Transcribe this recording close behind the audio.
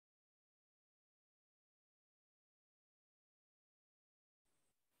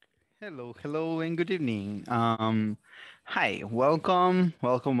Hello, and good evening. Hi, welcome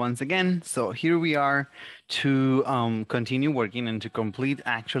once again. So here we are to continue working and to complete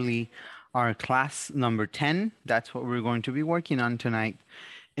actually our class number 10. That's what we're going to be working on tonight.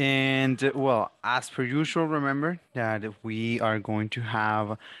 And well, as per usual, remember that we are going to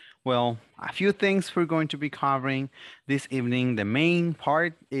have, well, a few things we're going to be covering this evening. The main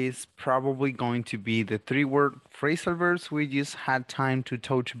part is probably going to be the three-word phrasal verbs we just had time to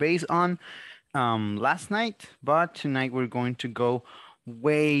touch base on last night, but tonight we're going to go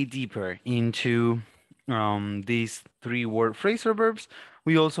way deeper into these three-word phrasal verbs.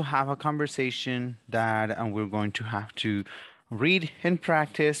 We also have a conversation that we're going to have to read and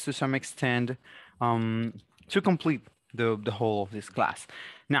practice to some extent to complete the whole of this class.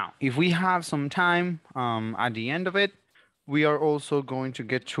 Now, if we have some time at the end of it, we are also going to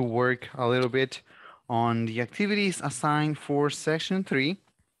get to work a little bit on the activities assigned for section 3,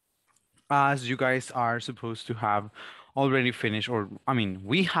 as you guys are supposed to have already finished, or I mean,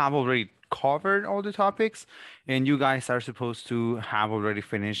 we have already covered all the topics, and you guys are supposed to have already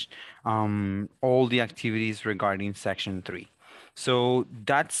finished all the activities regarding section 3. So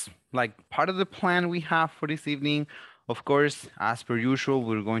that's like part of the plan we have for this evening. Of course, as per usual,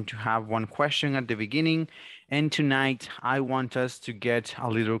 we're going to have one question at the beginning, and tonight I want us to get a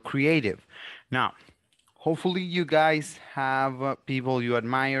little creative. Now, hopefully you guys have people you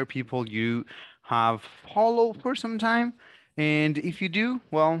admire, people you have followed for some time. And if you do,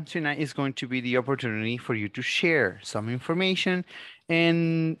 well, tonight is going to be the opportunity for you to share some information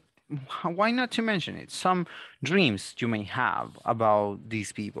and why not to mention it, some dreams you may have about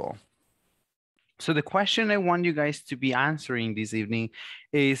these people. So the question I want you guys to be answering this evening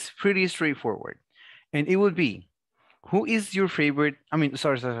is pretty straightforward. And it would be, who is your favorite? I mean,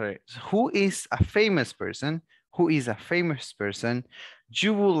 sorry. Who is a famous person? Who is a famous person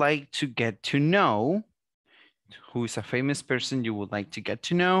you would like to get to know? Who is a famous person you would like to get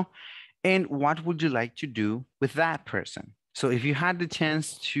to know? And what would you like to do with that person? So if you had the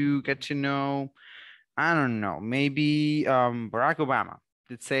chance to get to know, I don't know, maybe Barack Obama.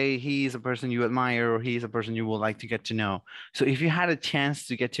 Let's say he's a person you admire or he's a person you would like to get to know. So if you had a chance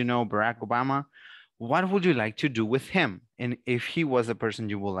to get to know Barack Obama, what would you like to do with him? And if he was a person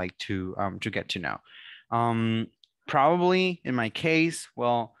you would like to get to know? Probably in my case,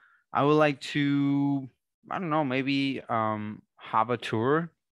 well, I would like to, I don't know, maybe have a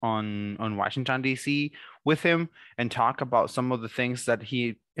tour on Washington, D.C. with him and talk about some of the things that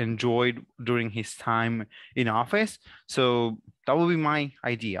he enjoyed during his time in office. So that would be my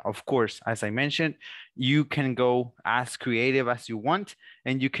idea. Of course, as I mentioned, you can go as creative as you want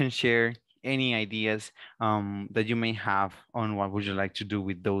and you can share any ideas that you may have on what would you like to do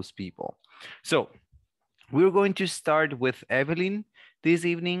with those people. So we're going to start with Evelyn this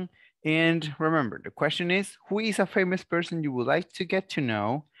evening. And remember, the question is, who is a famous person you would like to get to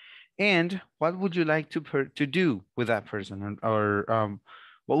know? And what would you like to do with that person? Or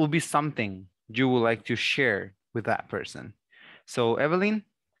what would be something you would like to share with that person? So Evelyn,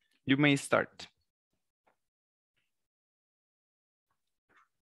 you may start.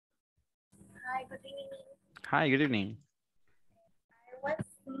 Hi, good evening. Hi, good evening. I was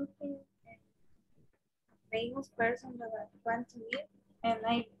thinking a famous person that I want to meet, and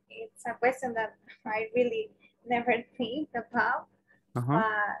it's a question that I really never think about. Uh-huh.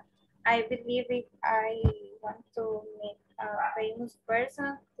 But I believe if I want to meet a famous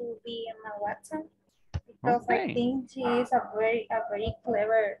person to be Emma Watson, because I Okay. think she is a very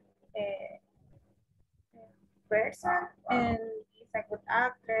clever uh, person and is a good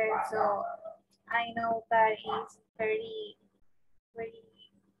actor. So I know that he's very,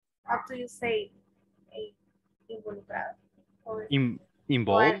 how do you say, eh, involucrado or, In, or,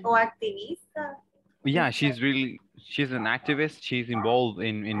 involved? o activista. Yeah, she's an activist. She's involved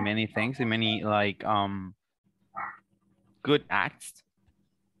in many things, in many like good acts.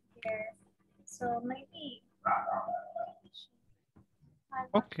 Yes. So maybe I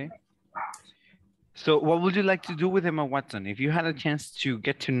want to Okay. make. So what would you like to do with Emma Watson? If you had a chance to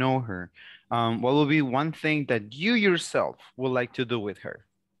get to know her, what would be one thing that you yourself would like to do with her?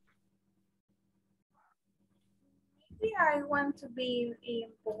 Maybe I want to be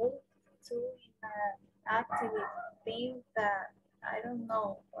involved too in an activity thing that I don't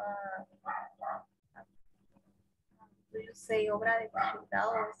know. Do you say obra de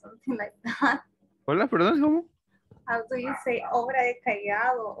caridad or something like that? Hola, perdón, ¿cómo? How do you say obra de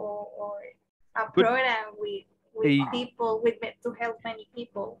caridad or a Good, program with a people with to help many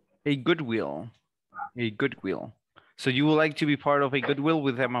people? a goodwill, a goodwill. So you would like to be part of a goodwill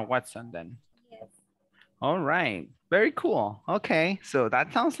with Emma Watson then? Yes. All right. Very cool. Okay. So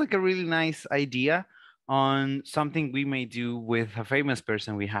that sounds like a really nice idea on something we may do with a famous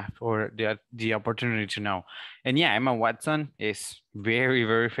person we have or the opportunity to know. And yeah, Emma Watson is very,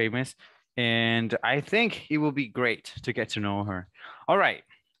 very famous. And I think it will be great to get to know her. All right.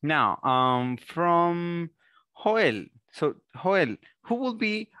 Now, from Joel. So Joel, who will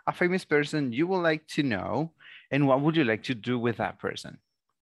be a famous person you would like to know, and what would you like to do with that person?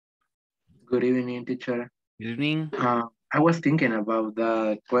 Good evening, teacher. Good evening. I was thinking about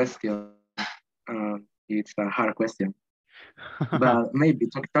that question. It's a hard question, but maybe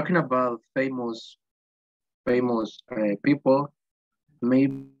talking about famous people.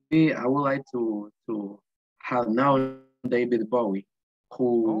 Maybe I would like to have known David Bowie,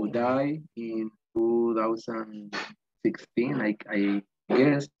 who Oh, died in 2016. I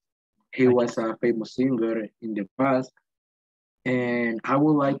guess he I was guess. a famous singer in the past, and I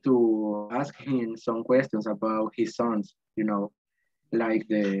would like to ask him some questions about his songs. Like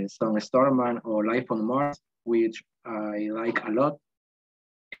the song Starman or Life on Mars, which I like a lot.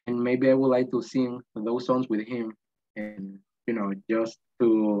 And maybe I would like to sing those songs with him and, just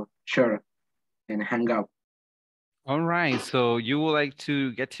to share and hang out. All right. So you would like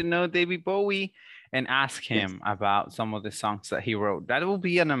to get to know David Bowie and ask Yes. him about some of the songs that he wrote. That will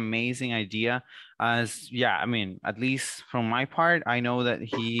be an amazing idea. As yeah, I mean, at least from my part, I know that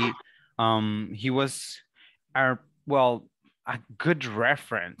he was our well a good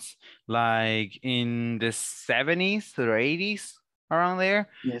reference like in the 70s or 80s around there.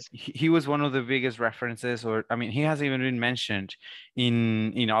 Yes. He was one of the biggest references, or I mean he has even been mentioned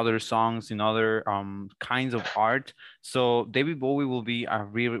in other songs, in other kinds of art. So David Bowie will be a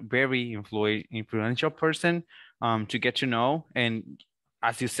really very influential person to get to know. And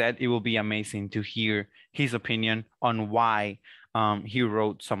as you said, it will be amazing to hear his opinion on why he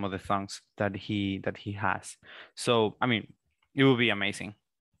wrote some of the songs that he has. So I mean, it will be amazing.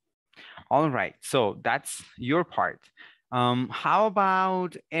 All right, so that's your part. How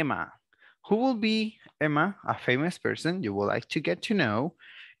about Emma? Who will be Emma, a famous person you would like to get to know,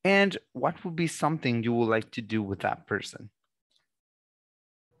 and what would be something you would like to do with that person?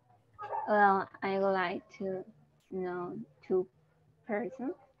 Well, I would like to know two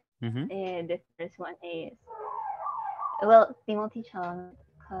persons. Mm-hmm. The first one is, well, Timothy Chalamet,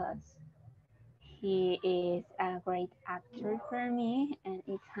 because he is a great actor for me and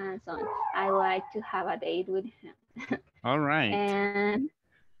it's handsome. I would like to have a date with him. All right. And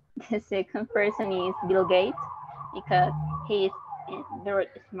the second person is Bill Gates because he's a very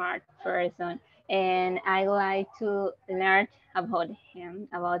smart person and I like to learn about him,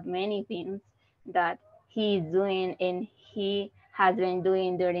 about many things that he's doing and he has been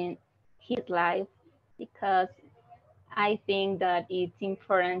doing during his life because I think that it's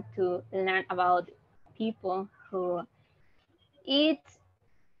important to learn about people who it's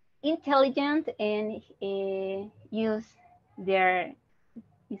intelligent and use their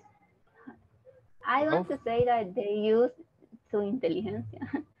I Oh, want to say that they use to intelligence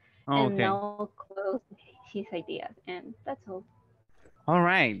oh, and okay. know close his ideas, and that's all. All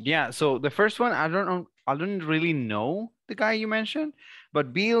right. Yeah. So the first one, I don't know. I don't really know the guy you mentioned,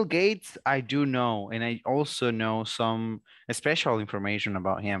 but Bill Gates, I do know, and I also know some special information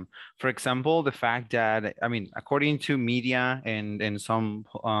about him. For example, the fact that I mean, according to media and some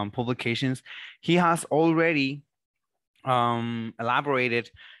publications, he has already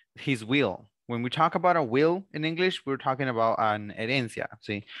elaborated his will. When we talk about a will in English, we're talking about an herencia.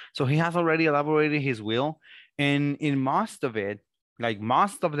 See, so he has already elaborated his will, and in most of it, like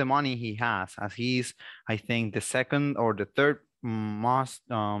most of the money he has, as he's, I think, the second or the third most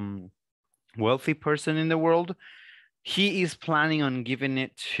wealthy person in the world, he is planning on giving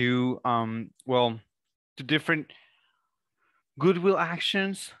it to well, to different goodwill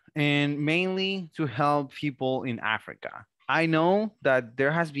actions and mainly to help people in Africa. I know that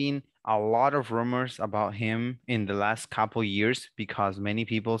there has been a lot of rumors about him in the last couple years because many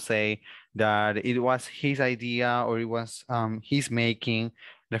people say that it was his idea or it was his making,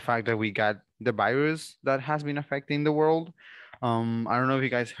 the fact that we got the virus that has been affecting the world. I don't know if you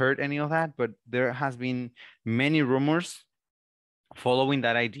guys heard any of that, but there has been many rumors following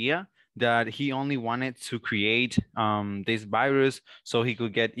that idea that he only wanted to create this virus so he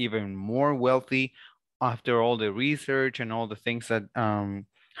could get even more wealthy after all the research and all the things that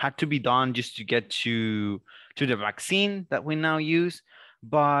had to be done just to get to the vaccine that we now use.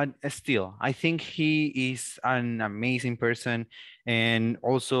 But still, I think he is an amazing person. And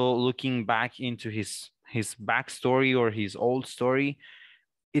also looking back into his backstory or his old story,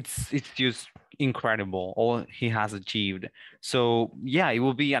 it's just incredible, all he has achieved. So yeah, it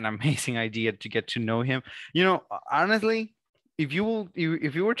will be an amazing idea to get to know him. You know, honestly, if you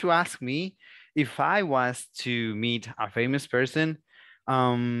were to ask me if I was to meet a famous person,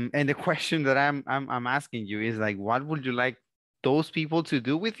 and the question that I'm asking you is like, what would you like those people to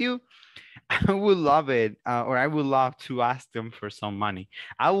do with you? I would love it, or I would love to ask them for some money.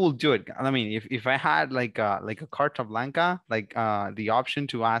 I will do it. I mean, if I had like a carta blanca, like the option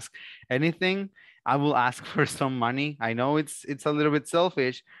to ask anything, I will ask for some money. I know it's a little bit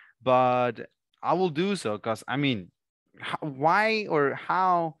selfish, but I will do so because I mean, why or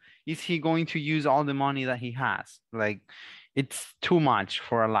how is he going to use all the money that he has? Like, it's too much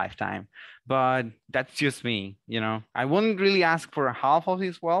for a lifetime. But that's just me, you know. I wouldn't really ask for half of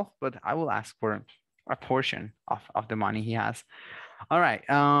his wealth, but I will ask for a portion of the money he has. All right,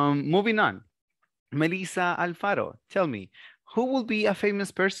 moving on. Melissa Alfaro, tell me, who will be a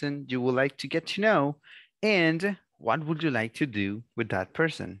famous person you would like to get to know, and what would you like to do with that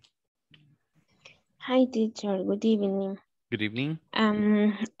person? Hi, teacher. Good evening. Good evening.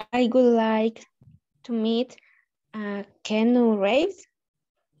 I would like to meet Keanu Reeves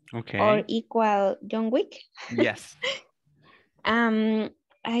Okay. or equal John Wick. Yes.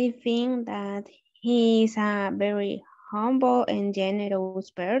 I think that he is a very humble and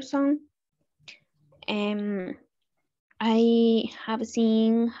generous person. I have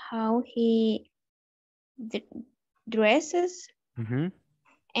seen how he dresses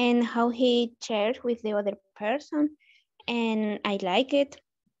and how he shares with the other person, and I like it.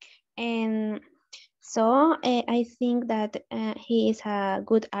 And so I think that he is a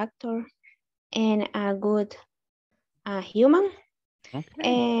good actor and a good human. Okay.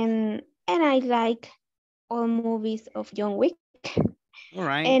 And I like all movies of John Wick. All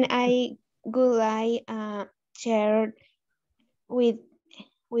right. And I would like share with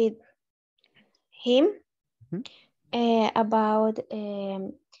him about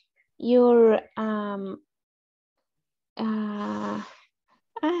your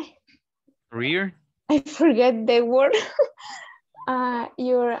career. I forget the word.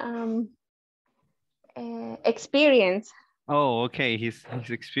 Your experience. Oh, okay. His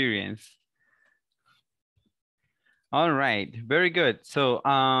experience. All right. Very good. So,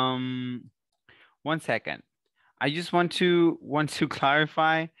 1 second. I just want to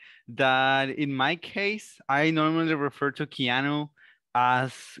clarify that in my case, I normally refer to Keanu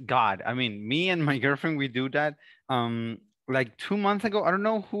as God. I mean, me and my girlfriend, we do that. Like 2 months ago, I don't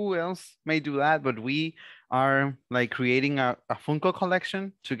know who else may do that, but we are like creating a Funko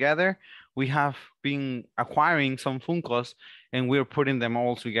collection together. We have been acquiring some Funkos and we're putting them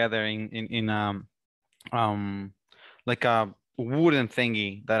all together in like a wooden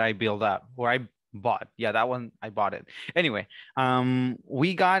thingy that I built up or I bought. Yeah, that one I bought it. Anyway,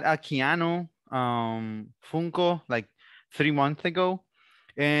 we got a Keanu Funko like 3 months ago,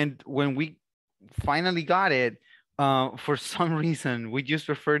 and when we finally got it, for some reason we just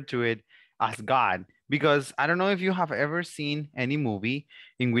referred to it as God, because I don't know if you have ever seen any movie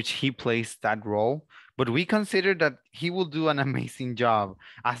in which he plays that role, but we consider that he will do an amazing job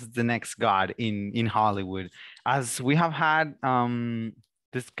as the next God in Hollywood. As we have had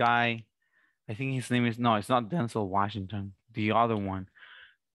this guy, I think his name is, no, it's not Denzel Washington, the other one.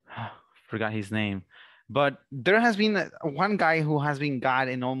 Forgot his name. But there has been one guy who has been God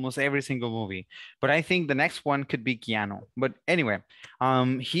in almost every single movie. But I think the next one could be Keanu. But anyway,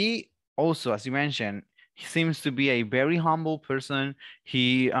 he also, as you mentioned, he seems to be a very humble person.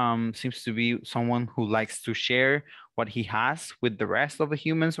 He seems to be someone who likes to share what he has with the rest of the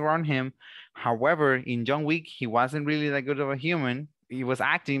humans around him. However, in John Wick, he wasn't really that good of a human. He was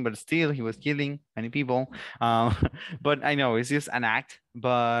acting, but still he was killing many people. But I know it's just an act.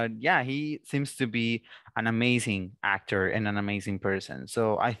 But yeah, he seems to be an amazing actor and an amazing person.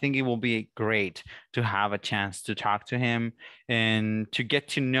 So I think it will be great to have a chance to talk to him and to get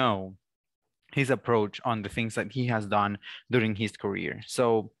to know his approach on the things that he has done during his career.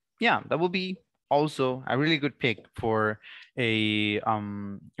 So yeah, that will be also a really good pick for a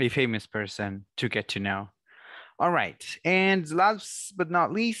famous person to get to know. All right, and last but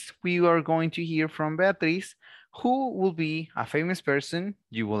not least, we are going to hear from Beatriz. Who will be a famous person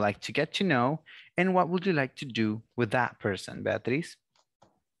you would like to get to know, and what would you like to do with that person, Beatriz?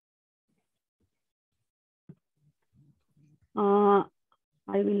 I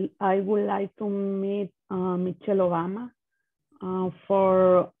would like to meet Michelle Obama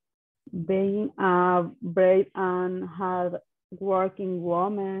for being a brave and hard-working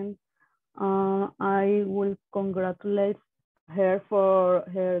woman. I will congratulate her for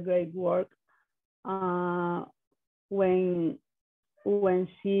her great work when when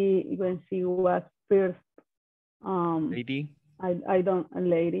she was first Lady. I don't a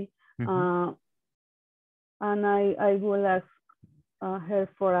lady. And I will ask her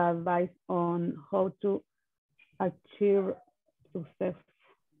for advice on how to achieve success.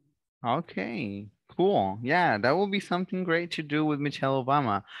 Okay, cool. Yeah, that will be something great to do with Michelle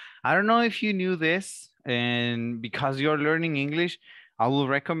Obama. I don't know if you knew this, and because you're learning English, I will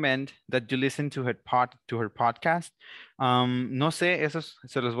recommend that you listen to her podcast. No sé,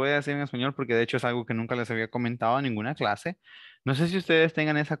 se los voy a decir en español porque de hecho es algo que nunca les había comentado en ninguna clase. No sé si ustedes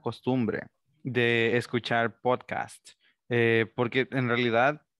tengan esa costumbre de escuchar podcasts, porque en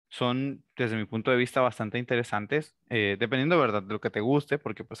realidad son, desde mi punto de vista, bastante interesantes, dependiendo, ¿verdad?, de lo que te guste,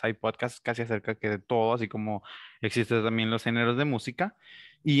 porque pues hay podcasts casi acerca que de todo, así como existen también los géneros de música.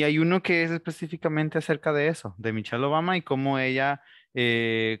 Y hay uno que es específicamente acerca de eso, de Michelle Obama y cómo ella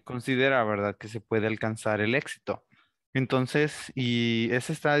considera, ¿verdad?, que se puede alcanzar el éxito. Entonces, y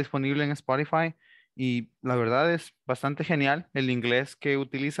ese está disponible en Spotify. Y la verdad es bastante genial. El inglés que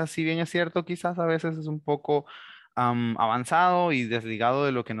utiliza, si bien es cierto, quizás a veces es un poco avanzado y desligado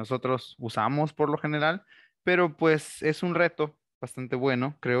de lo que nosotros usamos por lo general, pero pues es un reto bastante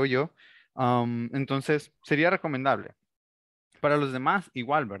bueno, creo yo. Entonces, sería recomendable. Para los demás,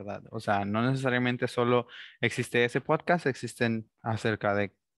 igual, ¿verdad? O sea, no necesariamente solo existe ese podcast, existen acerca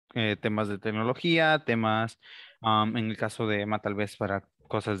de temas de tecnología, temas, en el caso de Emma, tal vez para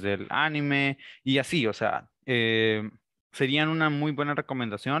cosas del anime y así, o sea, serían una muy buena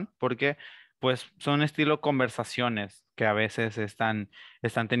recomendación porque pues son estilo conversaciones que a veces están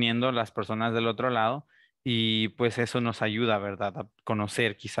teniendo las personas del otro lado. Y pues eso nos ayuda, ¿verdad? A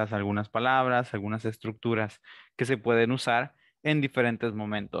conocer quizás algunas palabras, algunas estructuras que se pueden usar en diferentes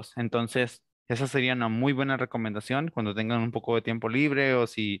momentos. Entonces, esa sería una muy buena recomendación cuando tengan un poco de tiempo libre o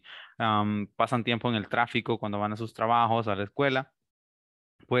si pasan tiempo en el tráfico cuando van a sus trabajos, a la escuela,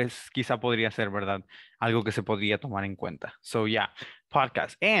 pues quizá podría ser, ¿verdad? Algo que se podría tomar en cuenta. So yeah,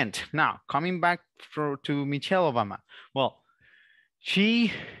 podcast. And now, coming back to Michelle Obama. Well,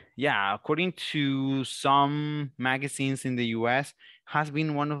 she, yeah, according to some magazines in the US, has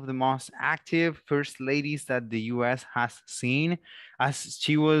been one of the most active first ladies that the US has seen, as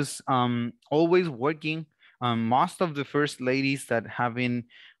she was always working. Most of the first ladies that have been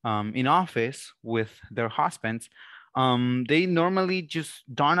in office with their husbands, they normally just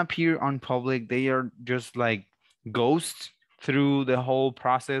don't appear on public. They are just like ghosts through the whole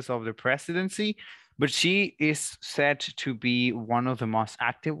process of the presidency, but she is said to be one of the most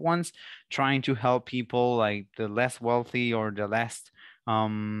active ones, trying to help people like the less wealthy or the less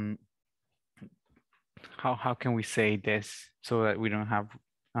how can we say this so that we don't have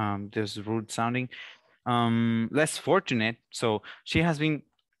this rude sounding, less fortunate. So she has been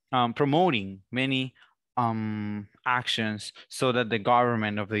promoting many actions so that the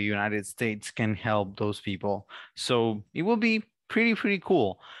government of the United States can help those people. So it will be pretty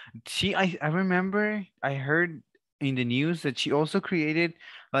cool. I remember I heard in the news that she also created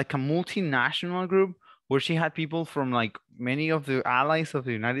like a multinational group where she had people from like many of the allies of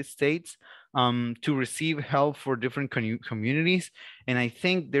the United States to receive help for different communities. And I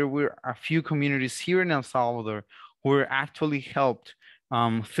think there were a few communities here in El Salvador who were actually helped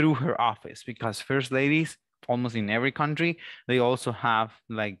through her office, because first ladies almost in every country, they also have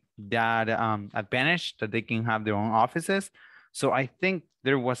like that advantage that they can have their own offices. So I think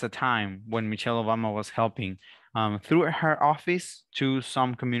there was a time when Michelle Obama was helping through her office to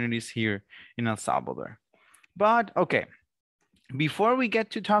some communities here in El Salvador. But okay, before we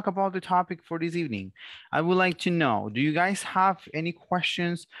get to talk about the topic for this evening, I would like to know, do you guys have any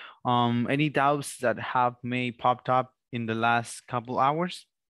questions, any doubts that have may popped up in the last couple hours?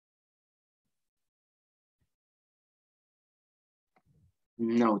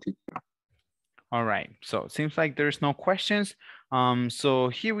 No, teacher. All right, so it seems like there's no questions. So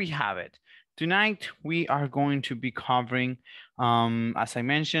here we have it. Tonight, we are going to be covering, as I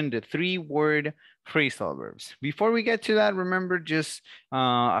mentioned, the 3-word phrasal verbs. Before we get to that, remember just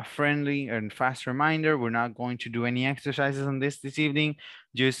a friendly and fast reminder, we're not going to do any exercises on this evening.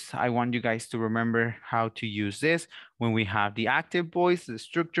 Just, I want you guys to remember how to use this. When we have the active voice, the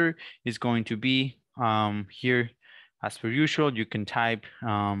structure is going to be here. As per usual, you can type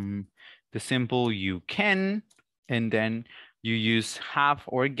the simple you can, and then you use have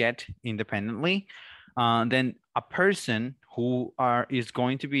or get independently. Then a person who is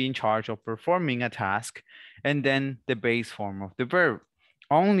going to be in charge of performing a task, and then the base form of the verb.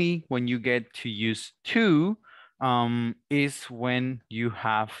 Only when you get to use to is when you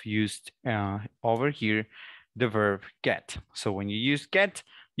have used over here the verb get. So when you use get,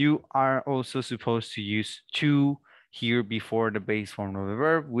 you are also supposed to use to here before the base form of the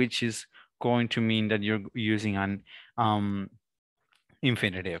verb, which is going to mean that you're using an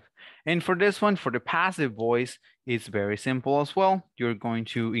infinitive. And for this one, for the passive voice, it's very simple as well. You're going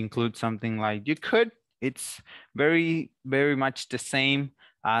to include something like you could. It's very, very much the same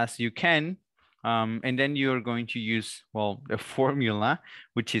as you can. And then you're going to use, well, the formula,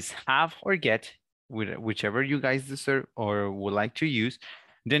 which is have or get, whichever you guys deserve or would like to use.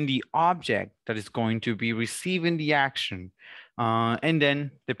 Then the object that is going to be receiving the action. And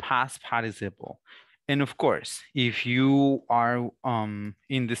then the past participle. And of course, if you are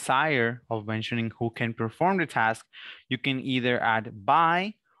in desire of mentioning who can perform the task, you can either add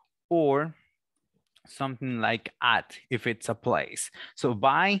by or something like at if it's a place. So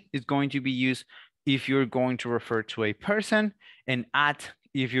by is going to be used if you're going to refer to a person, and at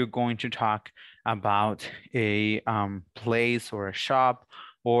if you're going to talk about a place or a shop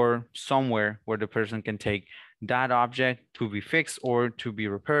or somewhere where the person can take that object to be fixed or to be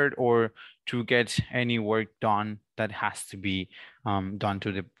repaired or to get any work done that has to be done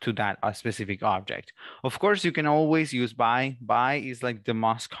to that specific object. Of course, you can always use by. By is like the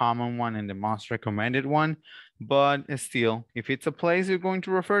most common one and the most recommended one, but still, if it's a place you're going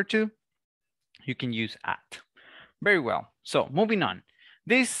to refer to, you can use at. Very well. So moving on.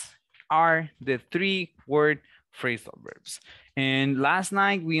 These are the 3-word phrasal verbs. And last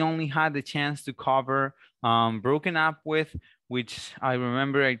night, we only had the chance to cover broken up with, which I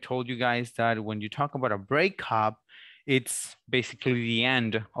remember I told you guys that when you talk about a breakup, it's basically the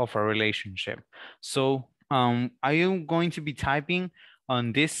end of a relationship. So I am going to be typing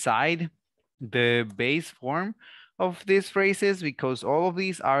on this side the base form of these phrases because all of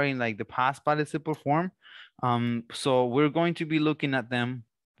these are in like the past participle form. So we're going to be looking at them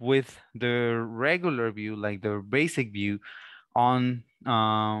with the regular view, like the basic view on,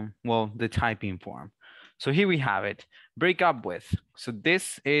 well, the typing form. So here we have it, break up with. So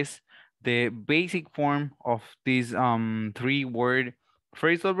this is the basic form of this 3-word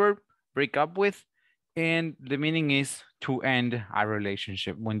phrasal verb, break up with, and the meaning is to end a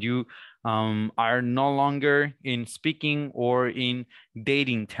relationship. When you are no longer in speaking or in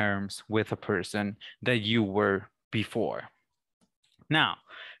dating terms with a person that you were before. Now,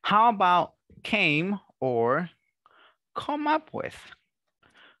 how about came or come up with?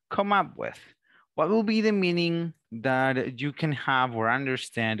 Come up with. What will be the meaning that you can have or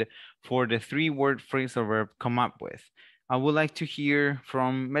understand for the 3-word phrasal verb come up with? I would like to hear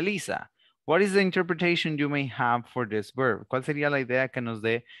from Melissa. What is the interpretation you may have for this verb? ¿Cuál sería la idea que nos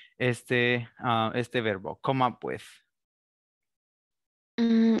dé este verbo? Come up with.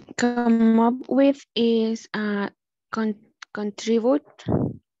 Come up with is contribute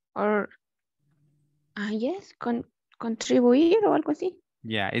or yes, contribuir o algo así.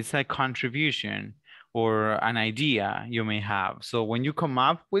 Yeah, it's a contribution or an idea you may have. So when you come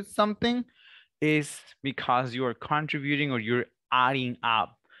up with something, is because you're contributing or you're adding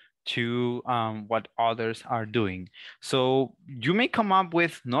up to what others are doing. So you may come up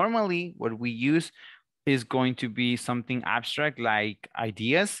with, normally what we use is going to be something abstract like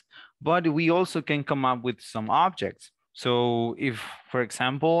ideas, but we also can come up with some objects. So if, for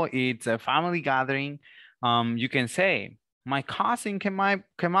example, it's a family gathering, you can say, my cousin came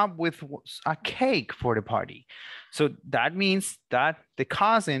up with a cake for the party. So that means that the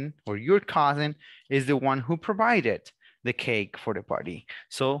cousin or your cousin is the one who provided the cake for the party.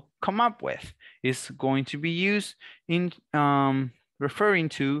 So come up with is going to be used in referring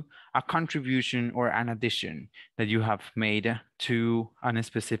to a contribution or an addition that you have made to a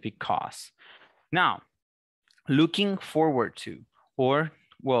specific cause. Now, looking forward to, or,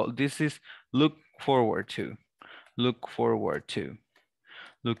 well, this is look forward to. Look forward to,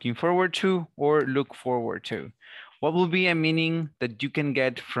 looking forward to, or look forward to. What will be a meaning that you can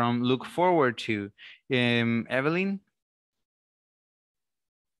get from look forward to? Evelyn?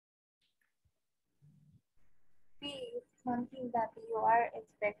 Be something that you are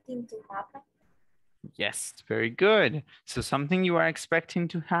expecting to happen. Yes, very good. So something you are expecting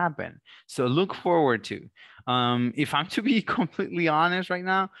to happen. So look forward to. If I'm to be completely honest right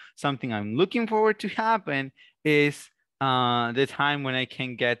now, something I'm looking forward to happen is the time when I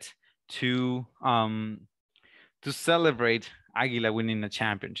can get to celebrate Águila winning the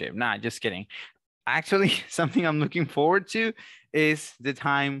championship. Nah, just kidding. Actually, something I'm looking forward to is the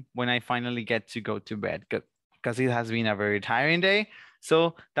time when I finally get to go to bed because it has been a very tiring day.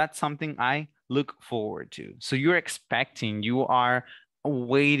 So that's something I look forward to. So you're expecting, you are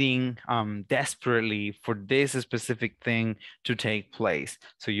waiting desperately for this specific thing to take place.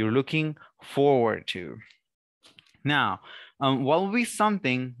 So you're looking forward to. Now, what will be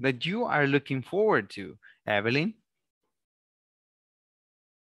something that you are looking forward to, Evelyn?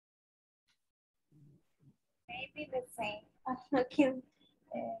 be the same. I'm looking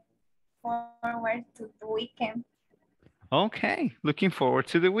forward to the weekend. Okay, looking forward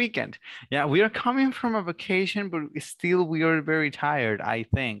to the weekend. Yeah, we are coming from a vacation, but still we are very tired, I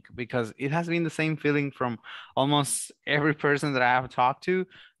think, because it has been the same feeling from almost every person that I have talked to.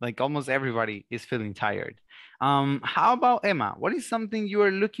 Like almost everybody is feeling tired. How about Emma? What is something you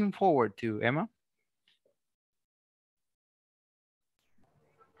are looking forward to, Emma?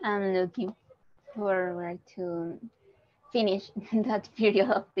 I'm looking forward to finish that period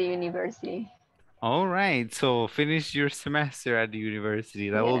of the university. All right, so finish your semester at the university.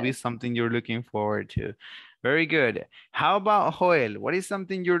 That will be Yes. something you're looking forward to. Very good. How about Joel? What is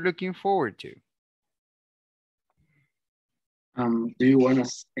something you're looking forward to? Do you want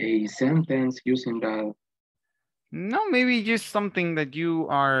a sentence using that? No, maybe just something that you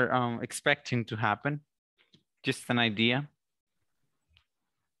are expecting to happen. Just an idea.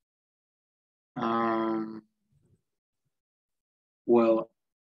 Well,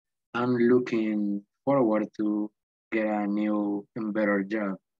 I'm looking forward to get a new and better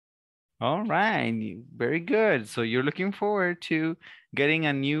job. All right, very good. So you're looking forward to getting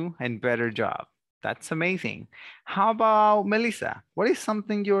a new and better job. That's amazing. How about Melissa? What is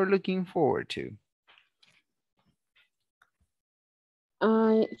something you're looking forward to?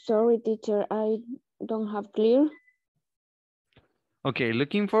 Sorry, teacher, I don't have clear. Ok,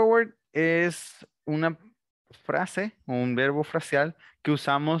 looking forward es una frase o un verbo fraseal que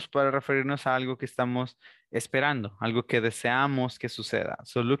usamos para referirnos a algo que estamos esperando, algo que deseamos que suceda.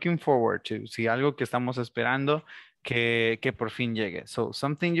 So looking forward to, sí, algo que estamos esperando que por fin llegue. So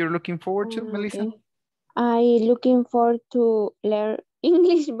something you're looking forward to, Melissa? Okay. I looking forward to learn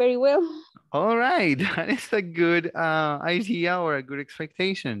English very well. All right, that is a good idea or a good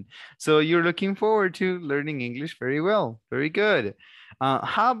expectation. So you're looking forward to learning English very well. Very good.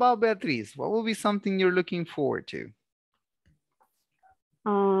 How about Beatriz? What will be something you're looking forward to?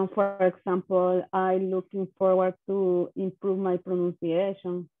 For example, I'm looking forward to improve my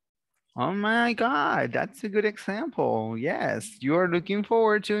pronunciation. Oh my God, that's a good example. Yes, you are looking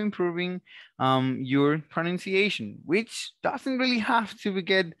forward to improving your pronunciation, which doesn't really have to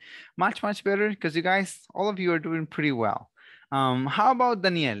get much better because you guys, all of you are doing pretty well. How about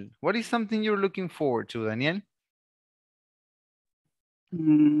Daniel? What is something you're looking forward to, Daniel?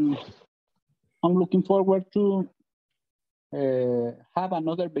 I'm looking forward to have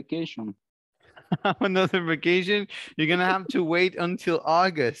another vacation. Another vacation? You're gonna have to wait until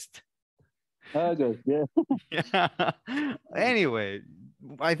August. August, yeah. Yeah. Anyway,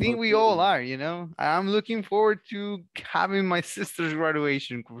 I think we Okay. all are, you know. I'm looking forward to having my sister's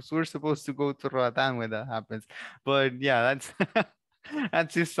graduation because we're supposed to go to Roatan when that happens. But yeah, that's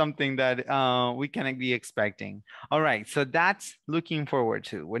that's just something that we can be expecting. All right, so that's looking forward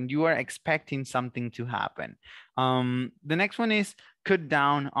to when you are expecting something to happen. The next one is cut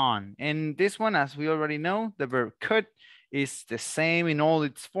down on, and this one, as we already know, the verb cut is the same in all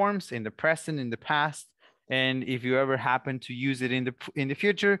its forms, in the present, in the past, and if you ever happen to use it in the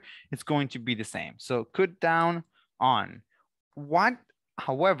future, it's going to be the same. So cut down on. What,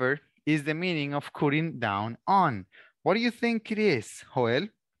 however, is the meaning of cutting down on? What do you think it is, Joel?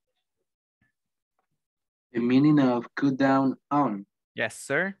 The meaning of cut down on, Yes,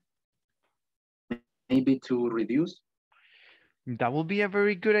 sir. maybe to reduce. That will be a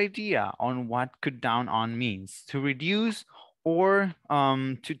very good idea on what cut down on means. To reduce or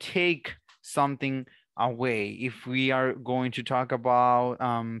to take something away. If we are going to talk about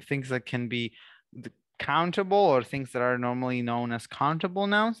things that can be countable or things that are normally known as countable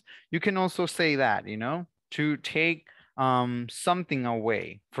nouns, you can also say that, you know, to take something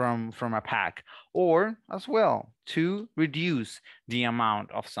away from a pack, or as well to reduce the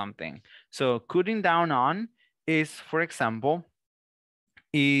amount of something. So cutting down on is, for example,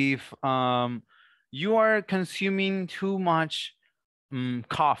 if you are consuming too much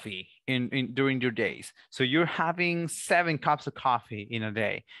coffee in during your days, so you're having 7 cups of coffee in a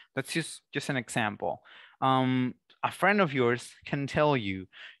day. That's just an example. A friend of yours can tell you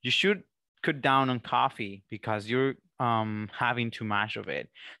you should cut down on coffee because you're having too much of it.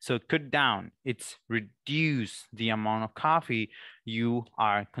 So cut down, it's reduce the amount of coffee you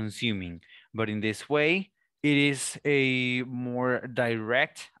are consuming. But in this way, it is a more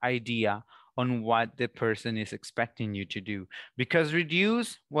direct idea on what the person is expecting you to do. Because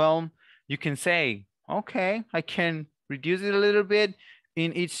reduce, well, you can say, okay, I can reduce it a little bit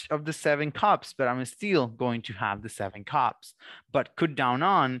in each of the 7 cups, but I'm still going to have the 7 cups. But cut down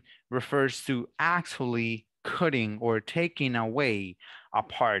on refers to actually cutting or taking away a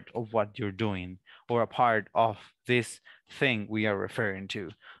part of what you're doing or a part of this thing we are referring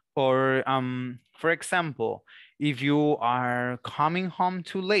to. Or for example, If you are coming home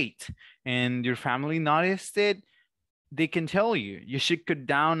too late and your family noticed it, they can tell you, you should cut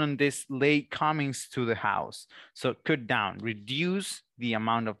down on this late comings to the house. So cut down, reduce the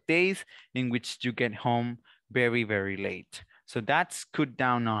amount of days in which you get home very, very late. So that's cut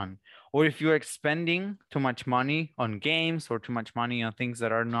down on. Or if you're expending too much money on games or too much money on things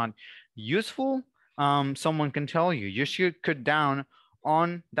that are not useful, someone can tell you, you should cut down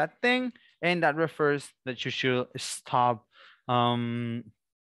on that thing. And that refers that you should stop putting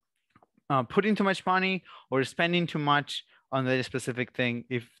too much money or spending too much on that specific thing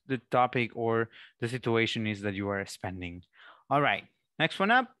if the topic or the situation is that you are spending. All right, next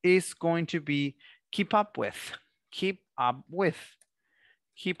one up is going to be keep up with. Keep up with.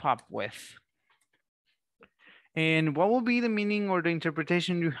 Keep up with. And what will be the meaning or the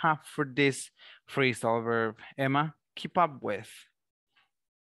interpretation you have for this phrasal verb, Emma? Keep up with.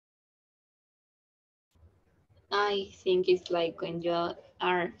 I think it's like when you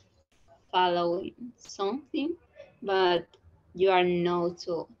are following something, but you are not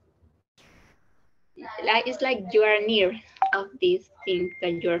to, like, it's like you are near of this thing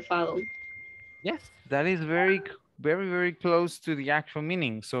that you're following. Yes, that is very, very, very close to the actual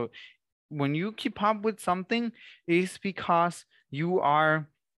meaning. So when you keep up with something, it's because you are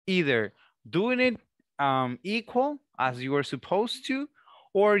either doing it equal as you are supposed to,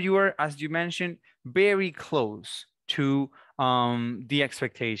 or you are, as you mentioned, very close to the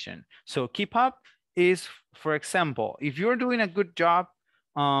expectation. So keep up is, for example, if you're doing a good job,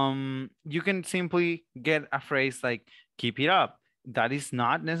 you can simply get a phrase like keep it up. That is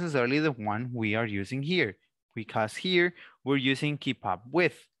not necessarily the one we are using here, because here we're using keep up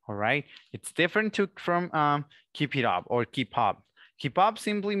with. All right, it's different from keep it up or keep up. Keep up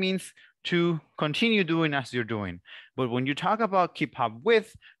simply means to continue doing as you're doing. But when you talk about keep up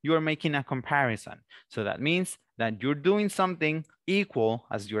with, you are making a comparison. So that means that you're doing something equal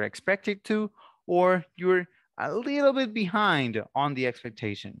as you're expected to, or you're a little bit behind on the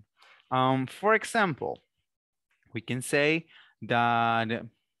expectation. For example, we can say that,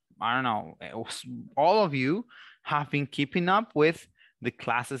 I don't know, all of you have been keeping up with the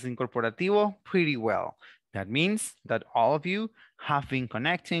classes in Corporativo pretty well. That means that all of you have been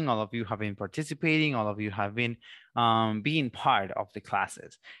connecting, all of you have been participating, all of you have been being part of the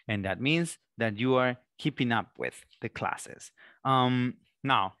classes. And that means that you are keeping up with the classes.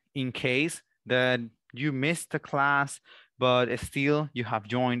 Now, in case that you missed the class, but still you have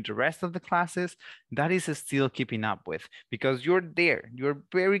joined the rest of the classes, that is still keeping up with, because you're there, you're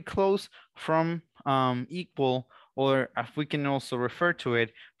very close from equal, or as we can also refer to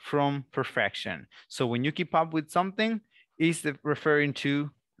it, from perfection. So when you keep up with something, is referring to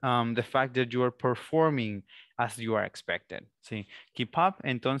the fact that you are performing as you are expected. ¿Sí? Keep up,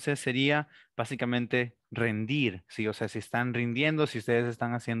 entonces sería básicamente rendir, ¿sí? O sea, si están rindiendo, si ustedes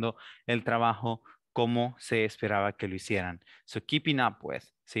están haciendo el trabajo como se esperaba que lo hicieran. So keeping up with,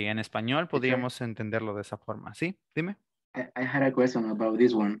 ¿sí? En español podríamos entenderlo de esa forma, ¿sí? Dime. I had a question about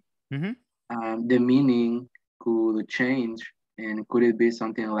this one. The meaning could change, and could it be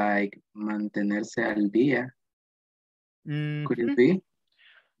something like mantenerse al día? Could it be?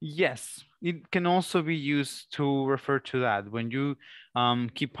 Yes, it can also be used to refer to that. When you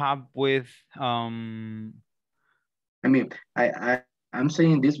keep up with I mean, I'm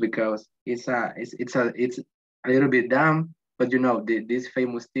saying this because it's a little bit dumb, but you know, this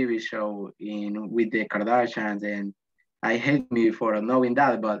famous TV show with the Kardashians, and I hate me for knowing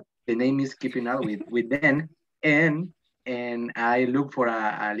that, but the name is Keeping Up with them, and I look for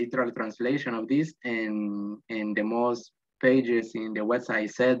a literal translation of this, and the most pages in the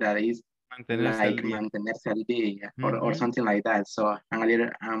website said that it's like mantenerse al día or something like that. So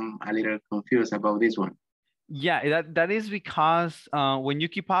I'm a little confused about this one. Yeah, that is because when you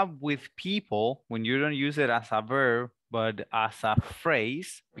keep up with people, when you don't use it as a verb, but as a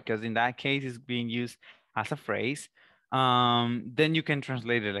phrase, because in that case it's being used as a phrase, then you can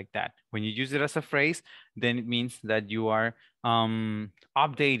translate it like that. When you use it as a phrase, then it means that you are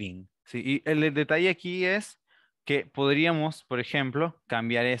updating. ¿Sí? Y el detalle aquí es que podríamos, por ejemplo,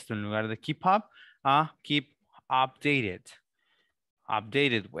 cambiar esto en lugar de keep up a keep updated.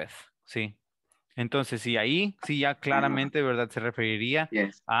 Updated with, ¿sí? Entonces, sí, ahí sí ya claramente, ¿verdad? Se referiría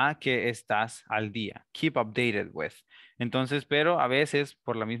a que estás al día. Keep updated with. Entonces, pero a veces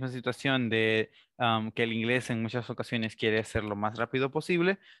por la misma situación de que el inglés en muchas ocasiones quiere hacer lo más rápido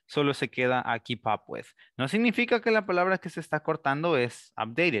posible, solo se queda a keep up with. No significa que la palabra que se está cortando es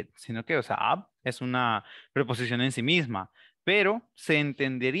updated, sino que, o sea, up es una preposición en sí misma, pero se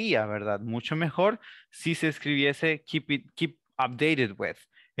entendería, ¿verdad? Mucho mejor si se escribiese keep updated with.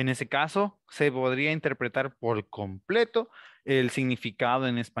 En ese caso, se podría interpretar por completo el significado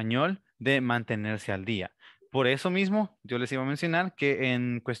en español de mantenerse al día. Por eso mismo, yo les iba a mencionar que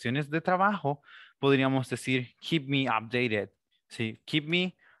en cuestiones de trabajo podríamos decir keep me updated. Sí, keep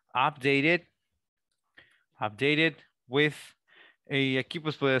me updated with aquí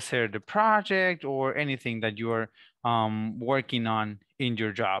pues puede ser the project or anything that you are working on in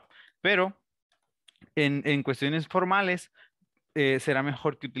your job. Pero en cuestiones formales será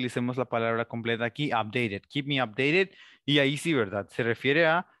mejor que utilicemos la palabra completa aquí, updated. Keep me updated. Y ahí sí, ¿verdad? Se refiere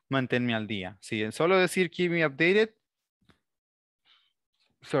a mantenerme al día. Sí, en solo decir keep me updated,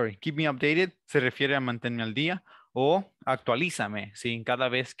 keep me updated se refiere a mantenerme al día o actualízame, ¿sí? Cada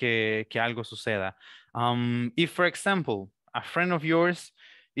vez que algo suceda. If, for example, a friend of yours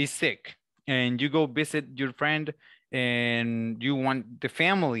is sick and you go visit your friend and you want the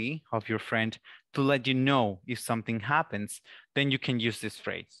family of your friend to let you know if something happens, then you can use this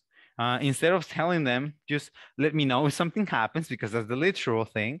phrase. Instead of telling them, just let me know if something happens, because that's the literal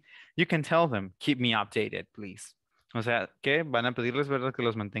thing, you can tell them, keep me updated, please. O sea, que van a pedirles, ¿verdad?, que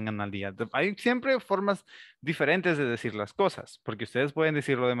los mantengan al día. Hay siempre formas diferentes de decir las cosas, porque ustedes pueden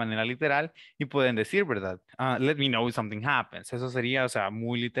decirlo de manera literal y pueden decir, ¿verdad? Let me know if something happens. Eso sería, o sea,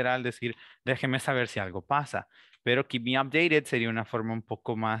 muy literal decir, déjeme saber si algo pasa. Pero keep me updated sería una forma un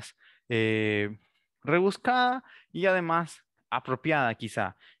poco más rebuscada y además apropiada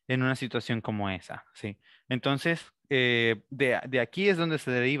quizá en una situación como esa, ¿sí? Entonces, de aquí es donde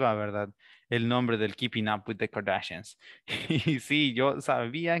se deriva, ¿verdad?, el nombre del Keeping Up with the Kardashians. Y sí, yo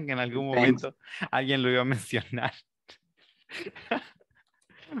sabía que en algún Thanks. momento alguien lo iba a mencionar.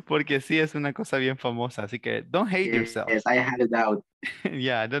 Porque sí es una cosa bien famosa, así que don't hate yourself. Yes, I had a doubt.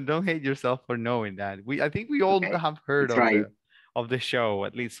 Yeah, don't hate yourself for knowing that. I think we all Okay, have heard it's right. of the show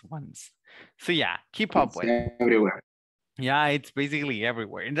at least once. So yeah, keep up It's with. everywhere. Yeah, it's basically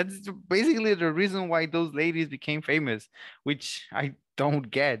everywhere. And that's basically the reason why those ladies became famous, which I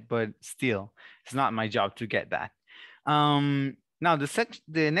don't get, but still, it's not my job to get that. Now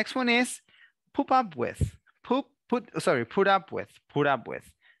the next one is put up with. Put up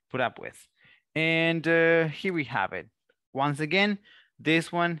with. And here we have it. Once again,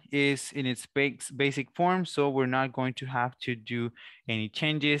 this one is in its basic form, so we're not going to have to do any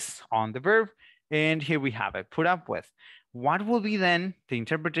changes on the verb. And here we have it, put up with. What will be then the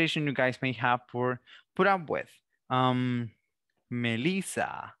interpretation you guys may have for put up with?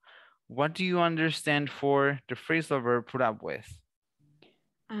 Melissa, what do you understand for the phrasal verb put up with?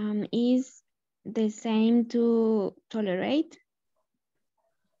 Is the same to tolerate?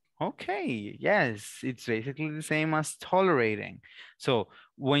 Okay, yes, it's basically the same as tolerating. So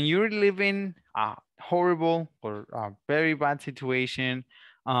when you're living a horrible or a very bad situation,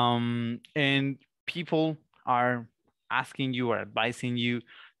 and people are asking you or advising you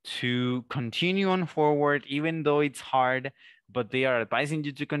to continue on forward, even though it's hard, but they are advising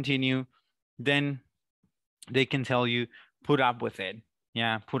you to continue, then they can tell you, put up with it.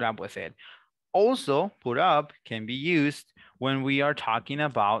 Yeah, put up with it. Also, put up can be used when we are talking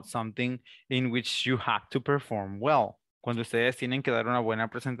about something in which you have to perform well. Cuando ustedes tienen que dar una buena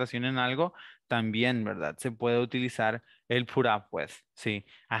presentación en algo, también, ¿verdad? Se puede utilizar el put up with. Sí,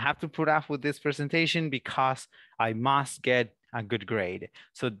 I have to put up with this presentation because I must get a good grade.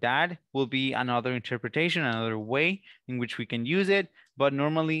 So that will be another interpretation, another way in which we can use it. But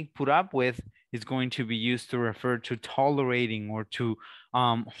normally, put up with is going to be used to refer to tolerating or to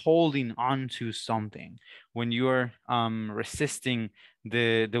holding on to something. When you're resisting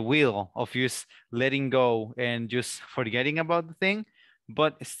the will of just letting go and just forgetting about the thing,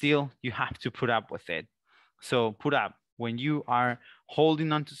 but still you have to put up with it. So put up when you are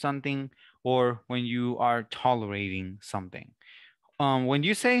holding on to something or when you are tolerating something. When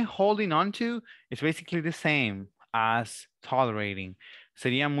you say holding on to, it's basically the same as tolerating.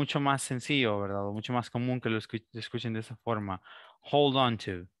 Sería mucho más sencillo, ¿verdad? Mucho más común que lo escuchen de esa forma. Hold on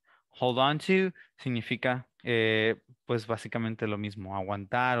to. Hold on to significa, pues básicamente lo mismo,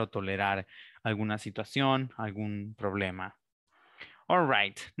 aguantar o tolerar alguna situación, algún problema. All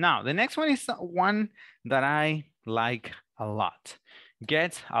right. Now, the next one is one that I like a lot.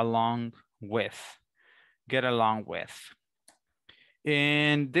 Get along with. Get along with.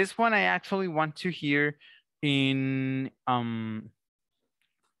 And this one I actually want to hear in,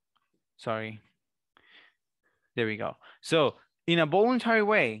 sorry. There we go. So in a voluntary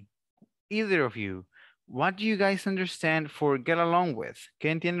way, either of you, what do you guys understand for get along with?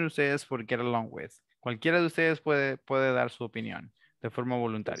 ¿Qué entienden ustedes por get along with? Cualquiera de ustedes puede dar su opinión de forma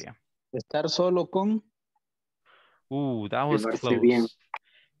voluntaria. Estar solo con. That was close. Bien.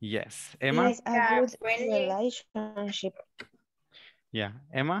 Yes. Emma? Yes, a good relationship. Yeah.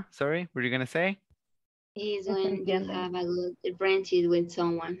 Emma, sorry, what are you going to say? Is No se when you entiende. have a good friendship with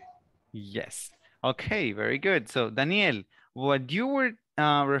someone. Yes. Okay, very good. So, Daniel, what you were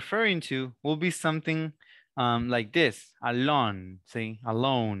referring to will be something like this, alone, ¿sí?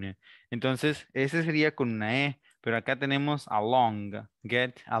 Alone. Entonces, ese sería con una E, pero acá tenemos along,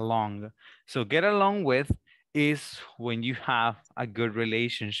 get along. So, get along with is when you have a good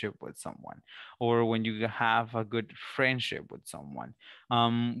relationship with someone or when you have a good friendship with someone,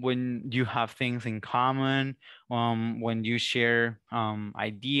 when you have things in common, when you share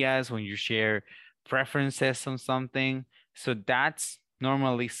ideas, when you share preferences on something. So that's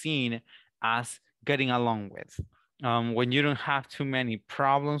normally seen as getting along with. When you don't have too many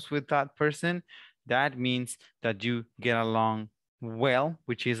problems with that person, that means that you get along well,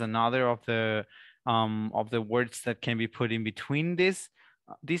 which is another of the words that can be put in between these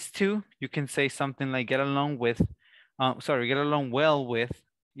two. You can say something like get along with, get along well with,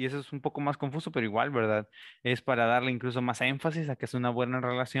 y eso es un poco más confuso, pero igual, ¿verdad? Es para darle incluso más énfasis a que es una buena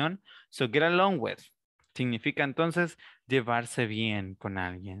relación. So get along with significa entonces llevarse bien con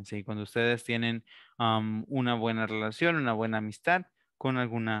alguien, ¿sí? Cuando ustedes tienen una buena relación, una buena amistad con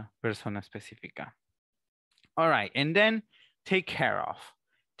alguna persona específica. All right, and then take care of.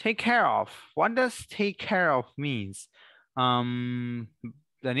 Take care of. What does take care of means? Daniel?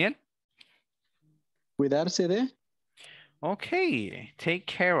 Cuidarse de. Okay, take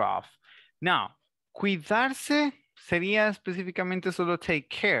care of. Now, cuidarse sería específicamente solo take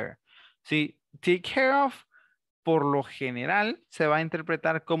care. Sí, take care of, por lo general, se va a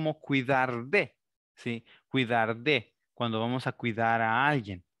interpretar como cuidar de. Sí, cuidar de, cuando vamos a cuidar a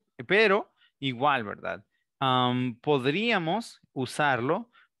alguien. Pero, igual, ¿verdad? Podríamos usarlo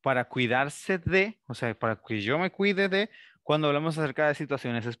para cuidarse de, o sea, para que yo me cuide de, cuando hablamos acerca de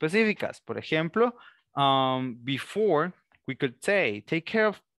situaciones específicas. Por ejemplo, before, we could say, take care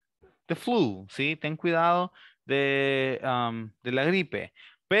of the flu, ¿sí? Ten cuidado de la gripe.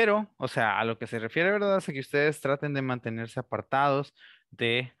 Pero, o sea, a lo que se refiere, ¿verdad? Es que ustedes traten de mantenerse apartados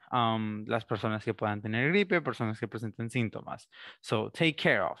de las personas que puedan tener gripe, personas que presenten síntomas. So, take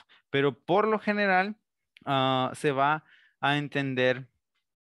care of. Pero por lo general, se va a entender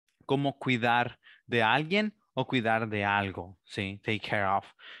como cuidar de alguien o cuidar de algo, ¿sí? Take care of.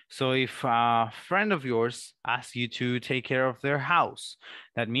 So if a friend of yours asks you to take care of their house,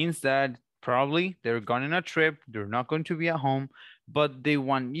 that means that probably they're going on a trip, they're not going to be at home, but they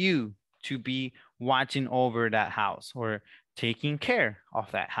want you to be watching over that house or taking care of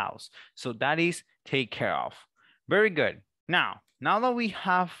that house. So that is take care of. Very good. Now that we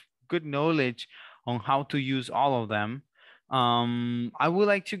have good knowledge on how to use all of them, I would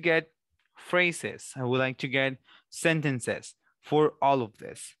like to get phrases. I would like to get sentences for all of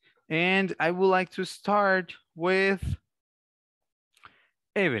this. And I would like to start with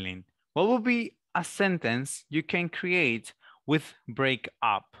Evelyn. What would be a sentence you can create with break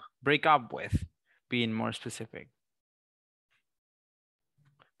up? Break up with, being more specific.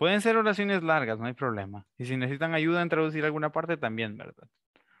 Pueden ser oraciones largas, no hay problema. Y si necesitan ayuda en traducir alguna parte, también, ¿verdad?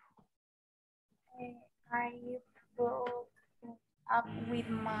 I broke up with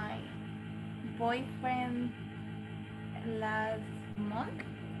my boyfriend last month.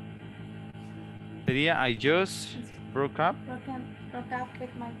 Sería I just broke up. Broke up with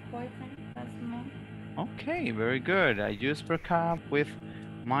my boyfriend last month. Okay, very good. I just broke up with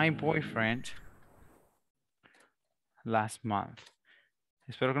my boyfriend last month.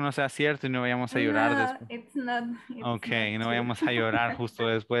 Espero que no sea cierto y no vayamos a llorar después. It's not. Ok, not no true. vayamos a llorar justo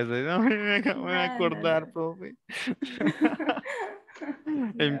después de... No, me acabo de acordar, profe.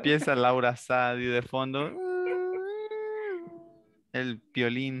 Empieza Laura Sadi de fondo. El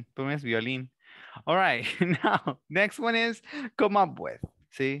violín. Pones violín. All right. Now, next one is come up with.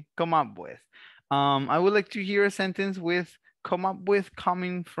 See? Come up with. I would like to hear a sentence with come up with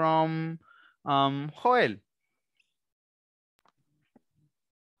coming from Joel.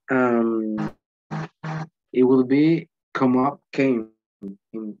 It will be come up, came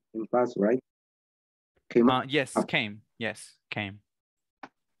in past, right? Came up. Yes, came. Yes, came.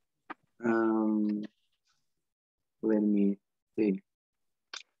 Let me see.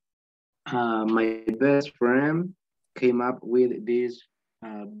 My best friend came up with this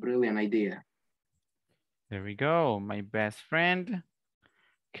brilliant idea. There we go. My best friend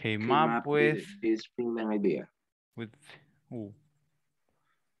came up with this brilliant idea.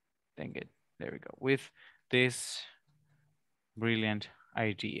 Dang it. There we go. With this brilliant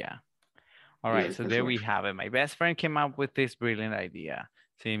idea. All right, yes, so there we have it. My best friend came up with this brilliant idea.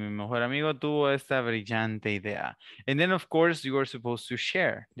 Sí, mi mejor amigo tuvo esta brillante idea. And then, of course, you are supposed to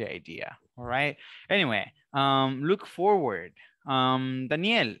share the idea. All right. Anyway, look forward.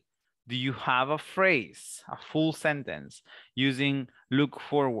 Daniel, do you have a phrase, a full sentence using look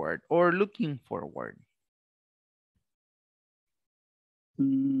forward or looking forward?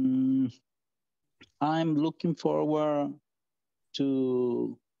 I'm looking forward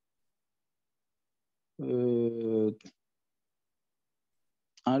to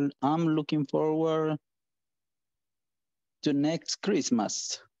I'm looking forward to next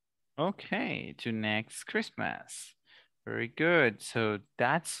Christmas. Okay, to next Christmas. Very good. So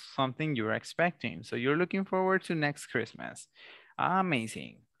that's something you're expecting. So you're looking forward to next Christmas.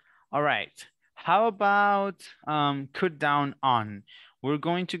 Amazing. All right. How about cut down on? We're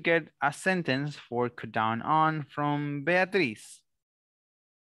going to get a sentence for cut down on from Beatriz.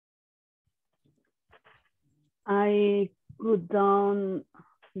 I cut down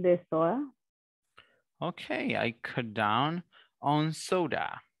the soda. Okay, I cut down on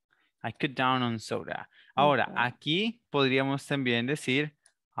soda. I cut down on soda. Ahora, Okay. aquí podríamos también decir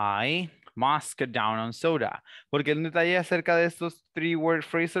I must cut down on soda. Porque el detalle acerca de estos three word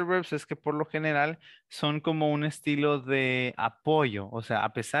phrasal verbs es que por lo general son como un estilo de apoyo. O sea,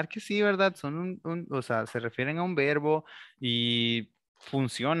 a pesar que sí, ¿verdad? Son o sea, se refieren a un verbo y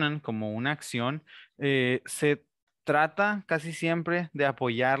funcionan como una acción, se trata casi siempre de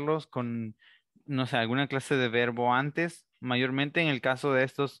apoyarlos con, no sé, alguna clase de verbo antes, mayormente en el caso de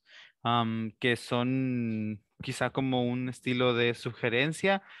estos que son quizá como un estilo de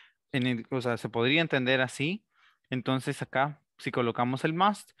sugerencia, o sea, se podría entender así. Entonces acá, si colocamos el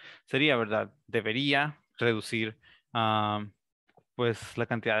must, sería, ¿verdad? Debería reducir pues la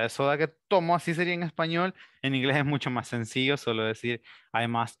cantidad de soda que tomo, así sería en español. En inglés es mucho más sencillo, solo decir I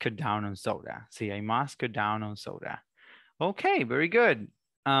must cut down on soda. Sí, I must cut down on soda. Okay, very good.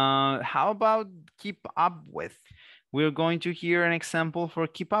 How about keep up with? We're going to hear an example for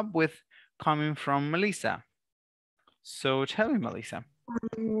keep up with coming from Melissa. So tell me, Melissa.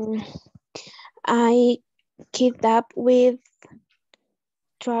 I keep up with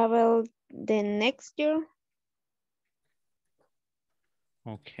travel the next year.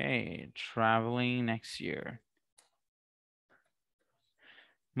 Okay, traveling next year.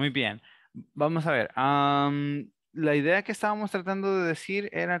 Muy bien. Vamos a ver. La idea que estábamos tratando de decir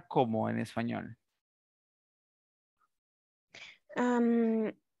era cómo en español.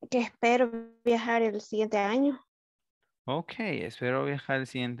 Que espero viajar el siguiente año. Ok, espero viajar el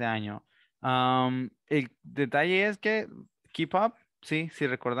siguiente año. El detalle es que keep up, sí, si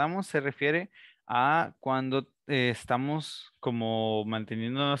recordamos, se refiere a cuando estamos como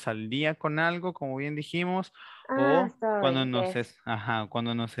manteniéndonos al día con algo, como bien dijimos, o cuando Sorry, yes.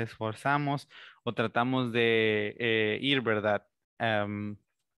 cuando nos esforzamos o tratamos de ir, ¿verdad?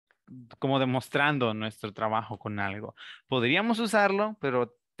 Como demostrando nuestro trabajo con algo. Podríamos usarlo,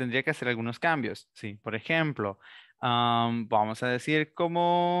 pero tendría que hacer algunos cambios. Sí, por ejemplo, vamos a decir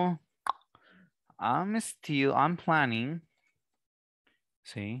como I'm planning.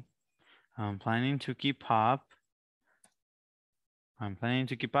 Sí, I'm planning to keep up. I'm planning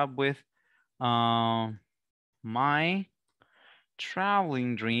to keep up with my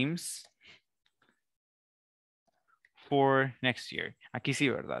traveling dreams for next year. Aquí sí,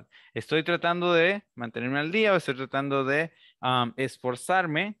 ¿verdad? Estoy tratando de mantenerme al día o estoy tratando de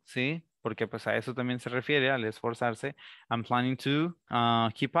esforzarme, ¿sí? Porque pues a eso también se refiere, al esforzarse. I'm planning to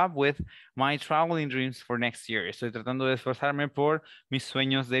keep up with my traveling dreams for next year. Estoy tratando de esforzarme por mis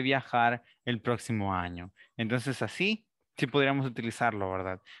sueños de viajar el próximo año. Entonces así sí podríamos utilizarlo,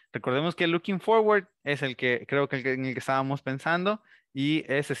 ¿verdad? Recordemos que looking forward es el que creo que en el que estábamos pensando y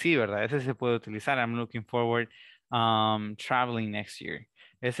ese sí, ¿verdad? Ese se puede utilizar. I'm looking forward traveling next year.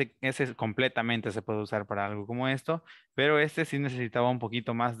 Ese completamente se puede usar para algo como esto, pero este sí necesitaba un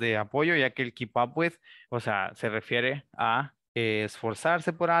poquito más de apoyo, ya que el keep up with, o sea, se refiere a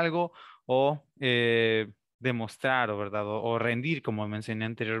esforzarse por algo o demostrar, ¿verdad? O rendir, como mencioné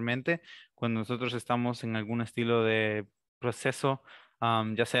anteriormente, cuando nosotros estamos en algún estilo de proceso,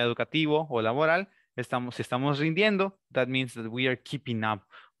 ya sea educativo o laboral, si estamos rindiendo, that means that we are keeping up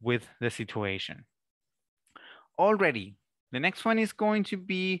with the situation. Already. The next one is going to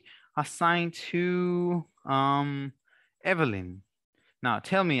be assigned to Evelyn. Now,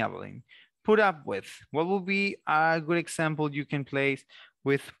 tell me, Evelyn, put up with. What will be a good example you can place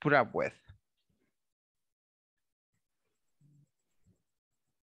with put up with?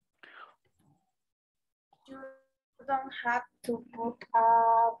 You don't have to put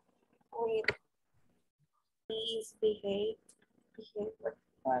up with this behavior.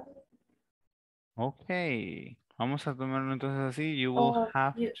 Okay. Vamos a tomarlo entonces así. You will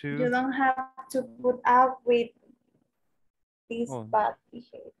have to. You don't have to put up with this bad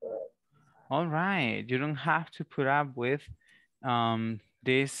behavior. All right. You don't have to put up with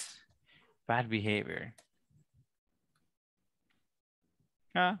this bad behavior.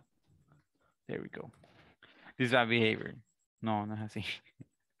 Ah, there we go. This bad behavior. No, no así.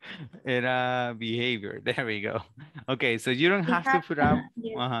 Era behavior. There we go. Okay, so you don't have to put up.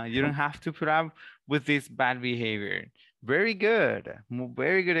 Yes. You don't have to put up with this bad behavior. Very good.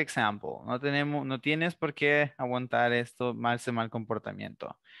 Very good example. No tienes por qué aguantar esto, ese mal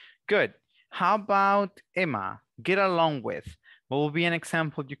comportamiento. Good. How about Emma? Get along with. What will be an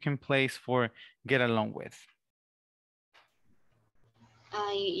example you can place for get along with?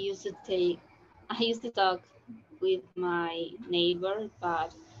 I used to talk with my neighbor,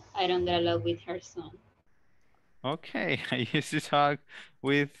 but I don't get along with her son. Okay, I used to talk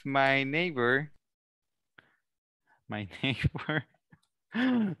with my neighbor, but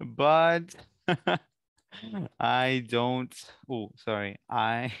I don't,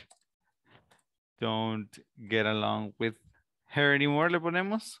 I don't get along with her anymore. Le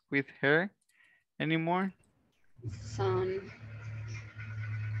ponemos with her anymore. Son,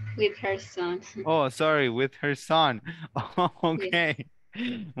 with her son. Oh, sorry, with her son. Yes. Okay.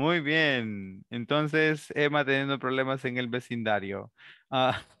 Muy bien. Entonces, Emma teniendo problemas en el vecindario.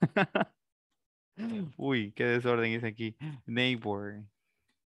 Ah, uy, qué desorden es aquí. Neighbor.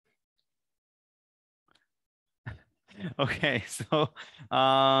 Okay, so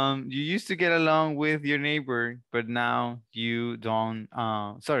you used to get along with your neighbor, but now you don't,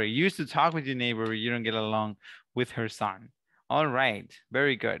 sorry, you used to talk with your neighbor, but you don't get along with her son. All right,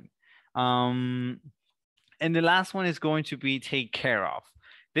 very good. And the last one is going to be take care of.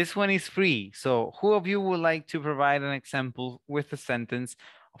 This one is free. So who of you would like to provide an example with a sentence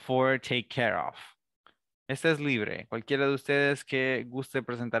for take care of? Este es libre. Cualquiera de ustedes que guste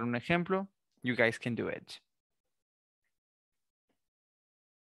presentar un ejemplo, you guys can do it.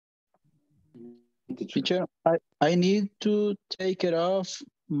 Teacher, I need to take care of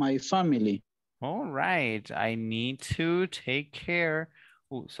my family. All right, I need to take care,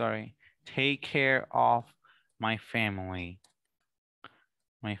 take care of my family.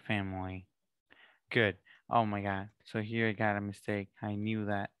 My family. Good. Oh my God. So here I got a mistake. I knew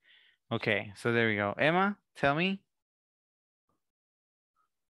that. Okay, so there we go. Emma, tell me.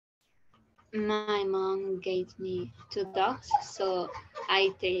 My mom gave me 2 dogs, so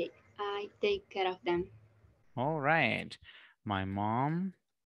I take care of them. All right. My mom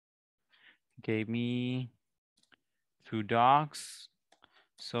gave me 2 dogs,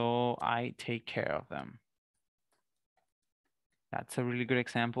 so I take care of them. That's a really good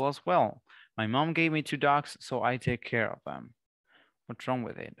example as well. My mom gave me 2 dogs, so I take care of them. What's wrong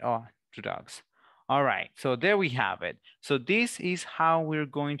with it? Oh, 2 dogs. All right, so there we have it. So this is how we're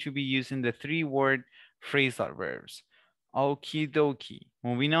going to be using the 3-word phrasal verbs. Okie dokie.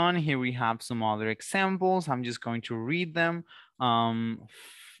 Moving on, here we have some other examples. I'm just going to read them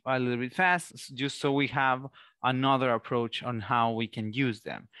a little bit fast, just so we have another approach on how we can use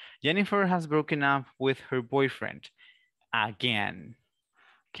them. Jennifer has broken up with her boyfriend again.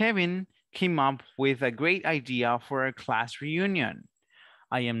 Kevin came up with a great idea for a class reunion.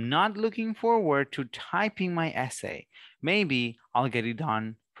 I am not looking forward to typing my essay. Maybe I'll get it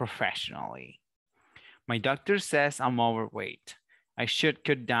done professionally. My doctor says I'm overweight. I should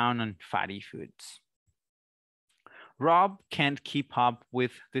cut down on fatty foods. Rob can't keep up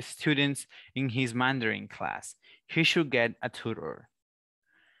with the students in his Mandarin class. He should get a tutor.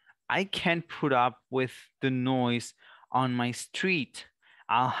 I can't put up with the noise on my street.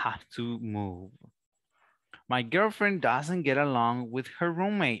 I'll have to move. My girlfriend doesn't get along with her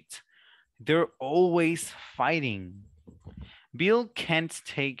roommate. They're always fighting. Bill can't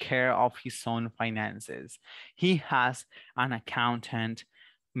take care of his own finances. He has an accountant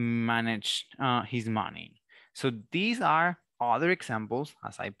manage his money. So these are other examples,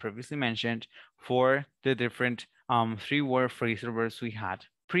 as I previously mentioned, for the different 3-word phrasal verbs we had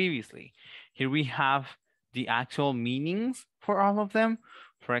previously. Here we have the actual meanings for all of them.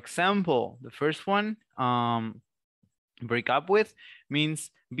 For example, the first one, break up with,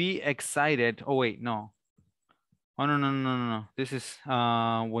 means be excited. Oh wait, no. Oh no. This is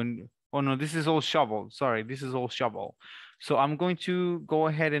this is all shovel. Sorry, this is all shovel. So I'm going to go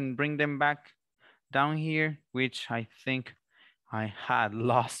ahead and bring them back down here, which I think I had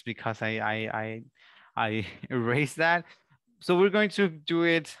lost because I erased that. So we're going to do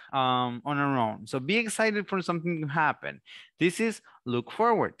it on our own. So be excited for something to happen. This is look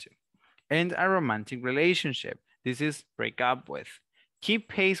forward to. And a romantic relationship. This is break up with. Keep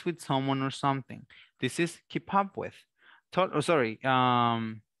pace with someone or something. This is keep up with. Keep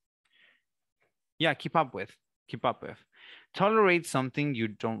up with. Keep up with. Tolerate something you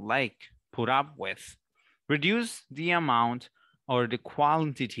don't like. Put up with. Reduce the amount or the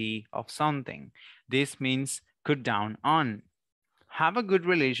quantity of something. This means cut down on. Have a good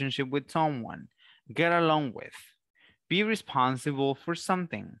relationship with someone. Get along with. Be responsible for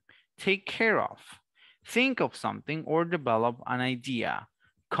something. Take care of. Think of something or develop an idea.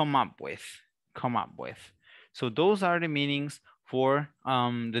 Come up with. Come up with. So those are the meanings for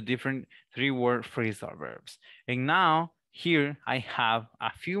the different three-word phrasal verbs. And now here I have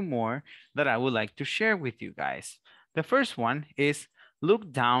a few more that I would like to share with you guys. The first one is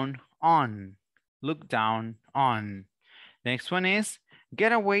look down on. Look down on. Next one is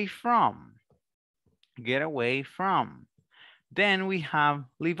get away from. Get away from. Then we have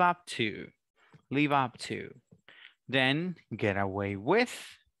live up to. Live up to. Then get away with.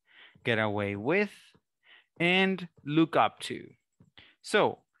 Get away with. And look up to.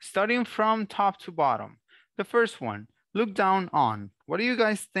 So starting from top to bottom, the first one, look down on. What do you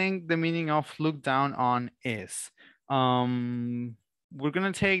guys think the meaning of look down on is? We're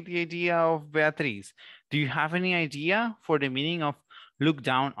gonna take the idea of Beatriz. Do you have any idea for the meaning of look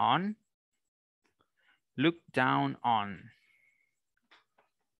down on? Look down on.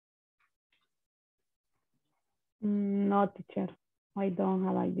 No, teacher. I don't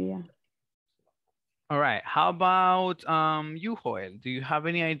have idea. All right. How about you, Joel? Do you have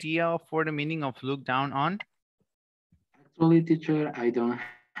any idea for the meaning of look down on? Actually, teacher, I don't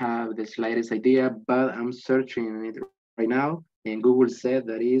have the slightest idea, but I'm searching it right now. And Google said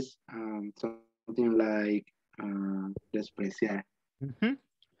that is something like despreciar.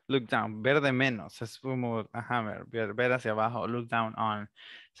 Look down, ver de menos, es como, ajá, ver hacia abajo, look down on,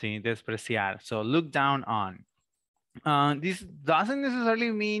 sí, despreciar. So look down on. This doesn't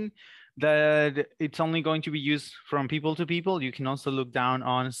necessarily mean that it's only going to be used from people to people. You can also look down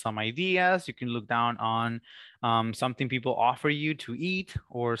on some ideas. You can look down on something people offer you to eat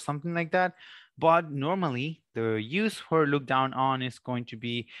or something like that. But normally the use for look down on is going to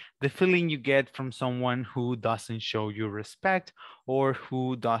be the feeling you get from someone who doesn't show you respect or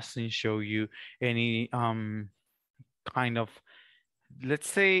who doesn't show you any kind of, let's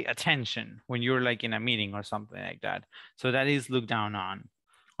say, attention when you're like in a meeting or something like that. So that is look down on.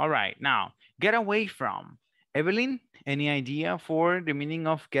 All right, now get away from. Evelyn, any idea for the meaning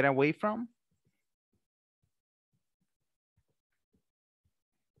of get away from?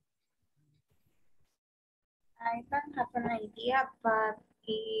 I don't have an idea, but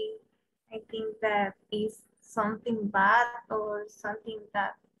I think that is something bad or something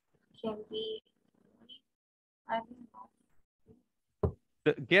that can be, I don't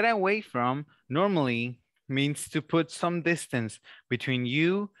know. Get away from normally means to put some distance between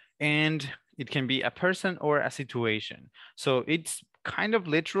you and it can be a person or a situation. So it's kind of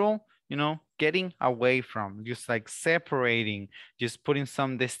literal, you know, getting away from, just like separating, just putting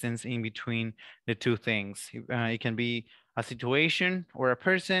some distance in between the two things. It can be a situation or a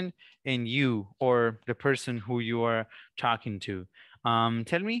person and you or the person who you are talking to.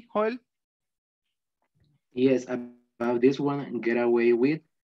 Tell me, Joel. Yes, about this one, get away with.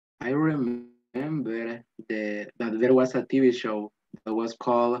 I remember that there was a TV show that was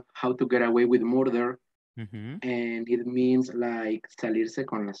called How to Get Away with Murder. And it means like salirse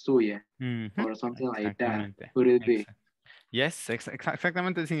con la suya or something like that. Could it be? Yes,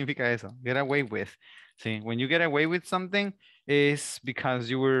 exactamente significa eso. Get away with. See, when you get away with something is because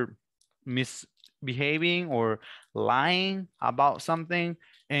you were misbehaving or lying about something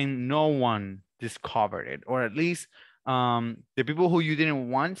and no one discovered it, or at least the people who you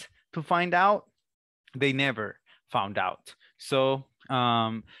didn't want to find out, they never found out. So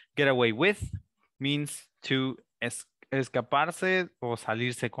get away with means to escaparse o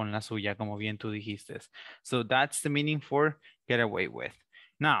salirse con la suya, como bien tú dijiste. So that's the meaning for get away with.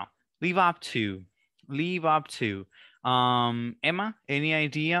 Now, live up to. Live up to. Emma, any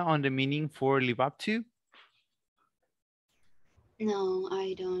idea on the meaning for live up to? No,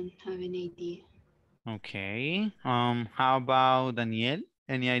 I don't have an idea. Okay. How about Daniel?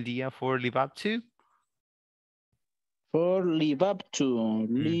 Any idea for live up to? For live up to.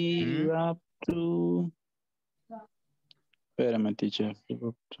 Live up to. Espérame, teacher. Live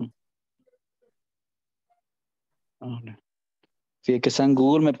up to. Oh, no. Si es que San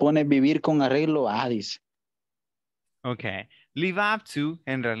Google me pone vivir con arreglo a, dice. Ok. Live up to,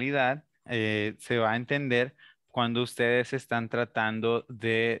 en realidad, se va a entender cuando ustedes están tratando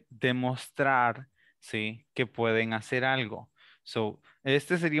de demostrar, ¿sí?, que pueden hacer algo. So,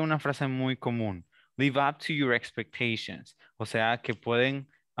 esta sería una frase muy común. Live up to your expectations. O sea, que pueden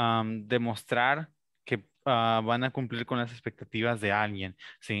demostrar que van a cumplir con las expectativas de alguien,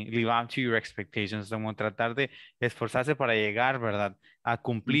 ¿sí? Live up to your expectations, como tratar de esforzarse para llegar, ¿verdad? A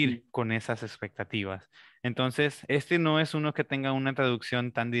cumplir con esas expectativas. Entonces, este no es uno que tenga una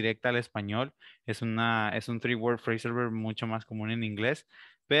traducción tan directa al español, es un three-word phrasal verb mucho más común en inglés,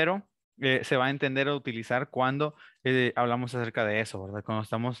 pero se va a entender o utilizar cuando hablamos acerca de eso, ¿verdad? Cuando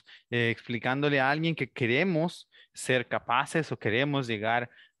estamos explicándole a alguien que queremos ser capaces o queremos llegar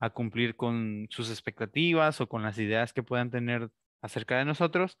a cumplir con sus expectativas o con las ideas que puedan tener acerca de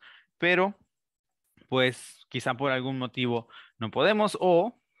nosotros, pero pues quizá por algún motivo no podemos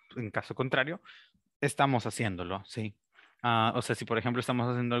o, en caso contrario, estamos haciéndolo, ¿sí? O sea, si por ejemplo estamos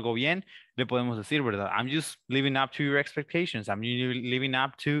haciendo algo bien, le podemos decir, ¿verdad? I'm just living up to your expectations. I'm living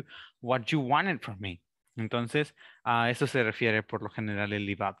up to what you wanted from me. Entonces, a eso se refiere por lo general el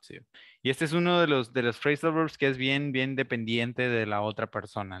live up to. Y este es uno de los phrasal verbs que es bien dependiente de la otra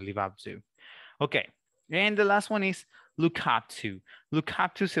persona, live up to. Okay, and the last one is look up to. Look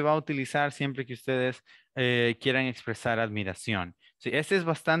up to se va a utilizar siempre que ustedes quieran expresar admiración. Sí, este es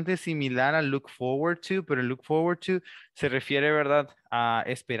bastante similar al look forward to, pero el look forward to se refiere, ¿verdad?, a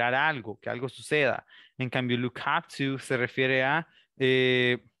esperar algo, que algo suceda. En cambio, look up to se refiere a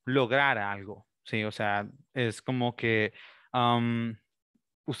lograr algo. Sí, o sea, es como que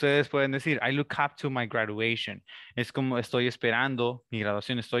ustedes pueden decir, I look up to my graduation. Es como estoy esperando mi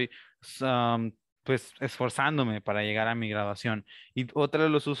graduación, estoy pues esforzándome para llegar a mi graduación. Y otro de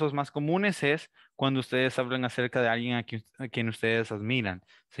los usos más comunes es cuando ustedes hablan acerca de alguien a quien ustedes admiran.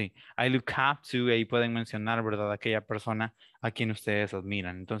 Sí, I look up to, ahí pueden mencionar, ¿verdad? Aquella persona a quien ustedes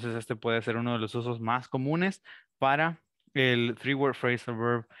admiran. Entonces, este puede ser uno de los usos más comunes para el three-word phrasal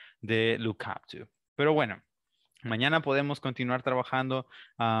verb de look up to. Pero bueno. Mañana podemos continuar trabajando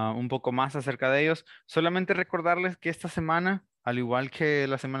un poco más acerca de ellos. Solamente recordarles que esta semana, al igual que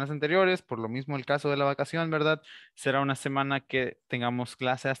las semanas anteriores, por lo mismo el caso de la vacación, ¿verdad? Será una semana que tengamos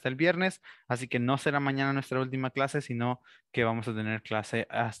clase hasta el viernes, así que no será mañana nuestra última clase, sino que vamos a tener clase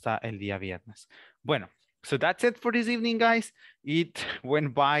hasta el día viernes. Bueno, so that's it for this evening, guys. It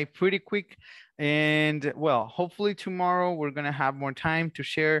went by pretty quick. And well, hopefully tomorrow we're going to have more time to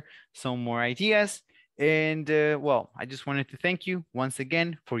share some more ideas. And well, I just wanted to thank you once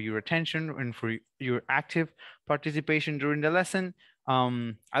again for your attention and for your active participation during the lesson.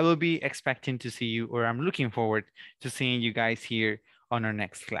 I will be expecting to see you, or I'm looking forward to seeing you guys here on our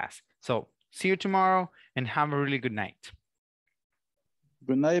next class. So see you tomorrow and have a really good night.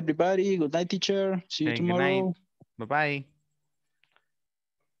 Good night, everybody. Good night, teacher. See you Okay, good night. tomorrow. Bye-bye.